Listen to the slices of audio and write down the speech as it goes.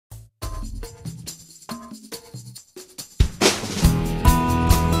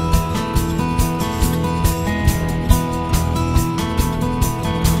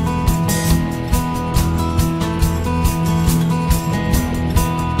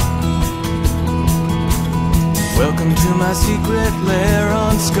Welcome to my secret lair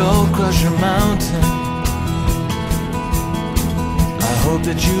on Skullcrusher Mountain. I hope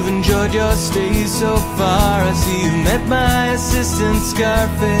that you've enjoyed your stay so far. I see you met my assistant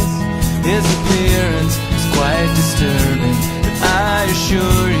Scarface. His appearance is quite disturbing, but I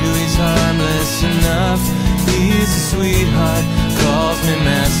assure you he's harmless enough. He's a sweetheart, calls me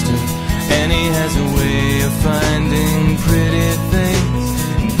master, and he has a way of finding pretty things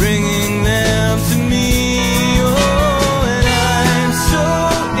and bringing them to me. Oh, and I'm so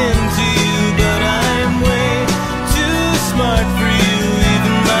into you, but I'm way too smart for you.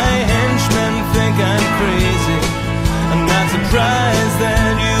 Even my henchmen think I'm crazy. I'm not surprised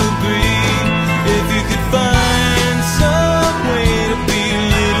that you agree. If you could find some way to be a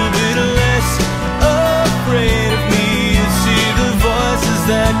little bit less afraid of me, you'd see the voices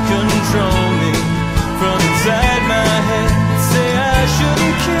that control me from inside my head say I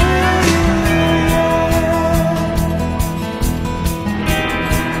shouldn't kill you.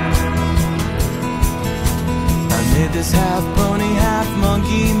 I made this half pony, half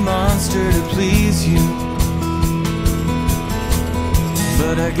monkey monster to please you,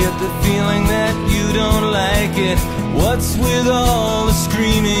 but I get the feeling that you don't like it. What's with all the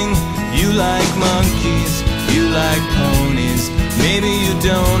screaming? You like monkeys, you like ponies. Maybe you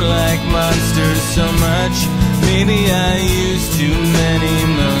don't like monsters so much. Maybe I used too many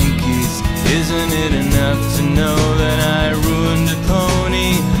monkeys. Isn't it enough to know that I ruined a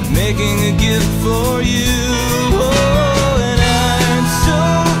pony making a gift for you? Oh, and I'm so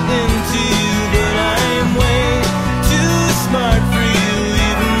into you, but I'm way too smart for you.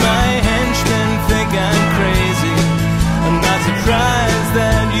 Even my henchmen think I'm crazy. I'm not surprised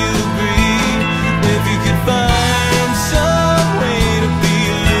that you agree. If you could find some way to be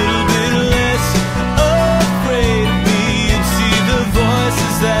a little bit less afraid of me, you'd see the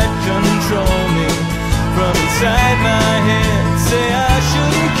voices that control me from inside my head say I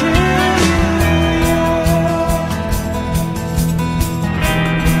shouldn't kill you.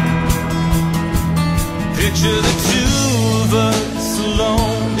 Picture the two of us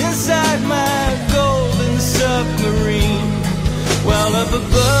alone inside my golden submarine, while up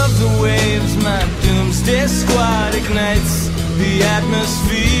above the waves my doomsday squad ignites the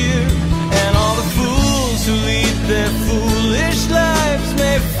atmosphere. And all the fools who lead their foolish lives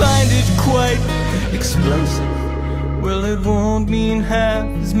may find it quite explosive. Well, it won't mean half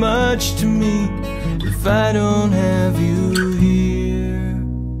as much to me if I don't have you here.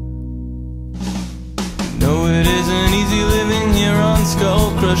 No, it isn't easy living here on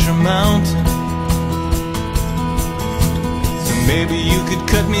Skullcrusher Mountain. So maybe you could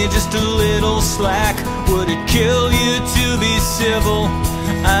cut me just a little slack. Would it kill you to be civil?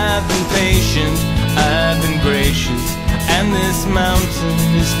 I've been patient, I've been gracious, and this mountain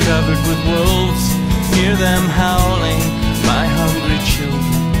is covered with wolves. Hear them howling, my hungry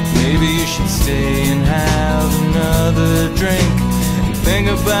children. Maybe you should stay and have another drink and think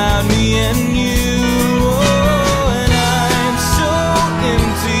about me and you.